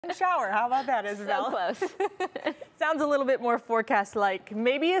Shower. How about that, Isabel? So close. Sounds a little bit more forecast-like.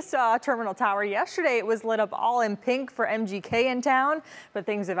 Maybe you saw Terminal Tower yesterday. It was lit up all in pink for MGK in town, but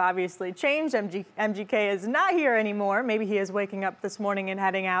things have obviously changed. MGK is not here anymore. Maybe he is waking up this morning and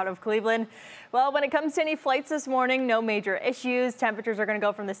heading out of Cleveland. Well, when it comes to any flights this morning, no major issues. Temperatures are going to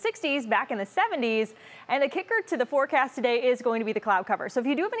go from the 60s back in the 70s, and the kicker to the forecast today is going to be the cloud cover. So if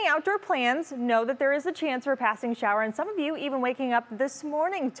you do have any outdoor plans, know that there is a chance for a passing shower, and some of you even waking up this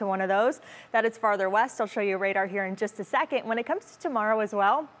morning to one of those. That it's farther west. I'll show you a radar here in just a second. When it comes to tomorrow as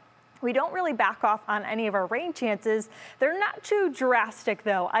well, we don't really back off on any of our rain chances. They're not too drastic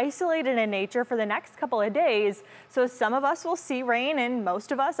though, isolated in nature for the next couple of days. So some of us will see rain and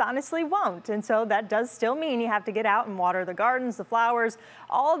most of us honestly won't. And so that does still mean you have to get out and water the gardens, the flowers,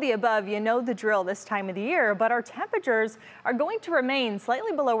 all the above. You know the drill this time of the year, but our temperatures are going to remain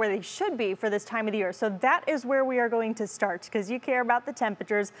slightly below where they should be for this time of the year. So that is where we are going to start, because you care about the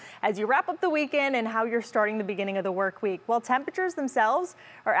temperatures as you wrap up the weekend and how you're starting the beginning of the work week. Well, temperatures themselves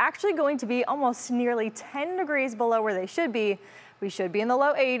are actually going to be almost nearly 10 degrees below where they should be. We should be in the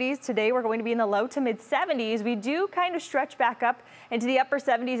low 80s. Today we're going to be in the low to mid 70s. We do kind of stretch back up into the upper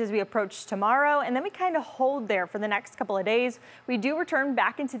 70s as we approach tomorrow, and then we kind of hold there for the next couple of days. We do return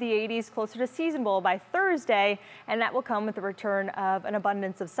back into the 80s closer to seasonable by Thursday, and that will come with the return of an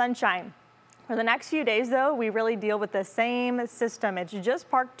abundance of sunshine. For the next few days, though, we really deal with the same system. It's just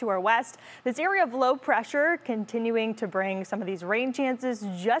parked to our west. This area of low pressure continuing to bring some of these rain chances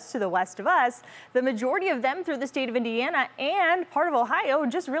just to the west of us. The majority of them through the state of Indiana and part of Ohio,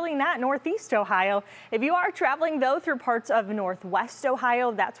 just really not northeast Ohio. If you are traveling, though, through parts of northwest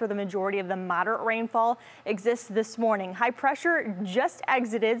Ohio, that's where the majority of the moderate rainfall exists this morning. High pressure just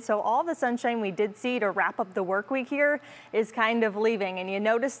exited, so all the sunshine we did see to wrap up the work week here is kind of leaving. And you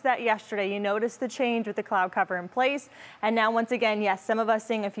noticed that yesterday. You noticed the change with the cloud cover in place. And now once again, yes, some of us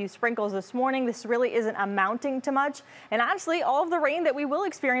seeing a few sprinkles this morning. This really isn't amounting to much. And honestly, all of the rain that we will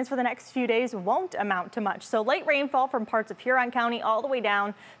experience for the next few days won't amount to much. So late rainfall from parts of Huron County all the way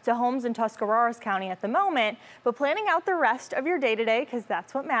down to Holmes and Tuscarawas County at the moment. But planning out the rest of your day today, because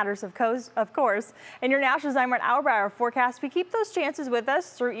that's what matters, of course. In your National Zymer hour-by-hour forecast, we keep those chances with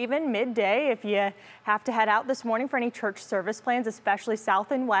us through even midday. If you have to head out this morning for any church service plans, especially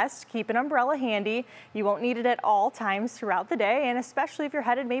south and west, keep an umbrella handy. You won't need it at all times throughout the day, and especially if you're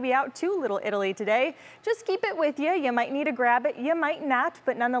headed maybe out to Little Italy today, just keep it with you. You might need to grab it, you might not,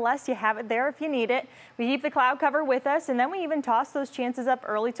 but nonetheless, you have it there if you need it. We keep the cloud cover with us, and then we even toss those chances up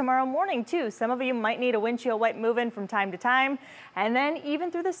early tomorrow morning too. Some of you might need a windshield wipe moving from time to time, and then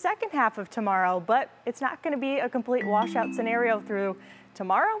even through the second half of tomorrow, but it's not going to be a complete washout scenario through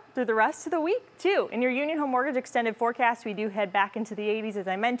tomorrow, through the rest of the week too. In your Union Home Mortgage extended forecast, we do head back into the 80s as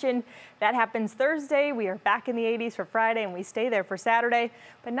I mentioned. That happens Thursday. We are back in the 80s for Friday, and we stay there for Saturday.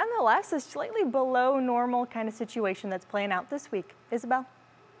 But nonetheless, a slightly below normal kind of situation that's playing out this week. Isabel?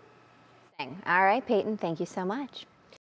 All right, Peyton, thank you so much.